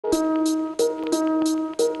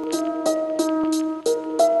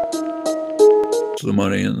puts the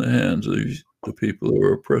money in the hands of the people who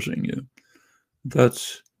are oppressing you.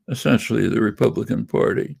 That's essentially the Republican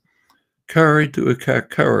Party, carried to a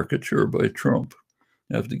caricature by Trump.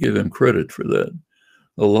 I have to give him credit for that.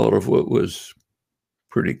 A lot of what was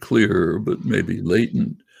pretty clear, but maybe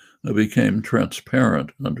latent, became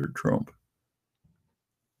transparent under Trump.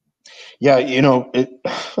 Yeah, I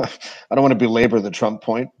don't want to belabor the Trump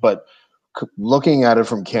point, but looking at it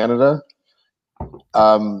from Canada,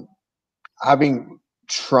 having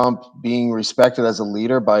Trump being respected as a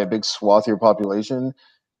leader by a big swath of your population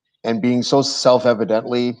and being so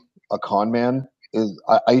self-evidently a con man is,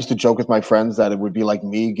 I used to joke with my friends that it would be like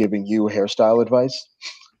me giving you hairstyle advice,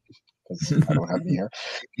 because I don't have any hair.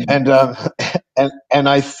 And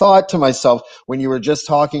I thought to myself, when you were just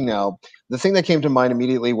talking now, the thing that came to mind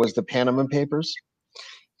immediately was the Panama Papers.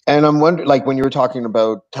 And I'm wondering, like when you were talking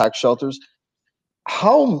about tax shelters,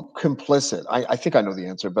 how complicit, I think I know the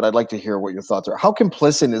answer, but I'd like to hear what your thoughts are. How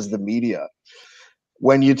complicit is the media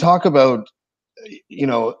when you talk about,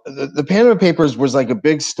 the Panama Papers was like a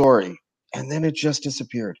big story and then it just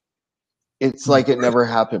disappeared. It's like it never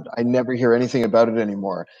happened. I never hear anything about it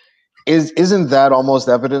anymore. Isn't that almost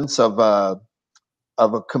evidence of a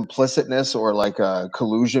complicitness or like a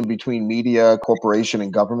collusion between media, corporation,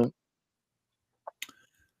 and government?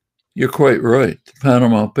 You're quite right. The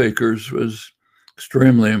Panama Papers was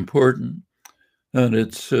extremely important, and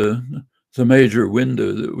it's the major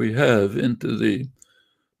window that we have into the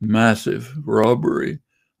massive robbery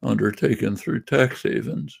undertaken through tax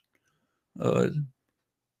havens. And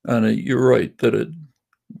you're right that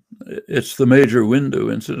it's the major window,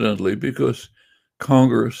 incidentally, because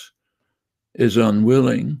Congress is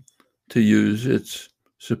unwilling to use its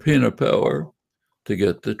subpoena power to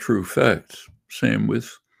get the true facts. Same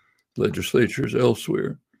with legislatures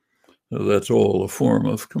elsewhere. So that's all a form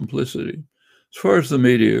of complicity. As far as the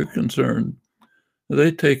media are concerned,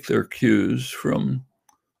 they take their cues from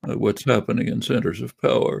what's happening in centers of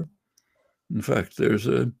power. In fact, there's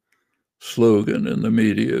a slogan in the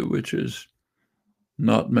media which is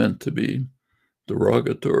not meant to be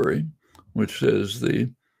derogatory, which says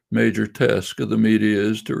the major task of the media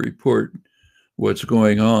is to report what's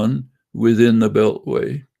going on within the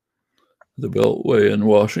Beltway. The Beltway in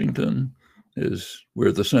Washington is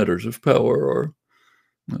where the centers of power are.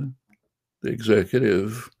 The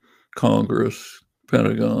executive, Congress,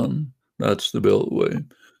 Pentagon, that's the Beltway.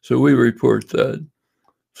 So we report that.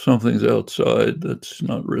 Something's outside, that's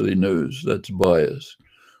not really news, that's bias.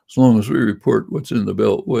 As long as we report what's in the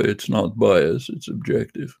Beltway, it's not bias, it's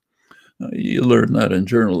objective. You learn that in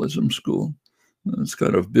journalism school. It's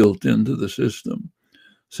kind of built into the system.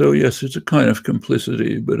 So yes, it's a kind of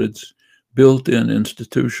complicity, but it's built in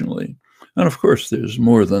institutionally. And of course, there's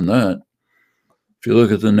more than that. If you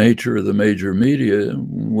look at the nature of the major media,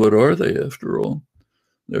 what are they after all?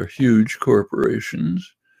 They're huge corporations.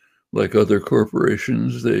 Like other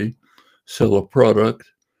corporations, they sell a product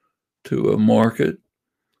to a market.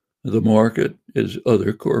 The market is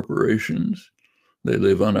other corporations. They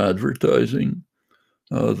live on advertising.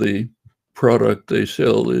 The product they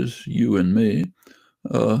sell is you and me.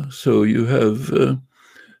 So you have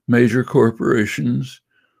major corporations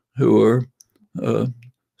who are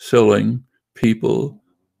selling people,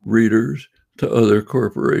 readers, to other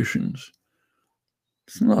corporations.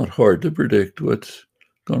 It's not hard to predict what's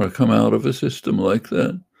going to come out of a system like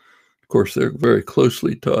that. Of course, they're very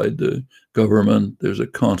closely tied to government. There's a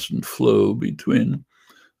constant flow between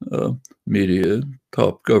media,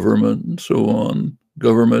 top government, and so on.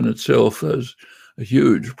 Government itself has a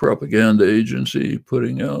huge propaganda agency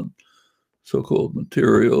putting out so-called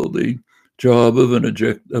material. The job of an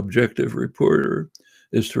objective reporter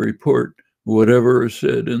is to report whatever is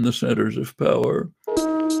said in the centers of power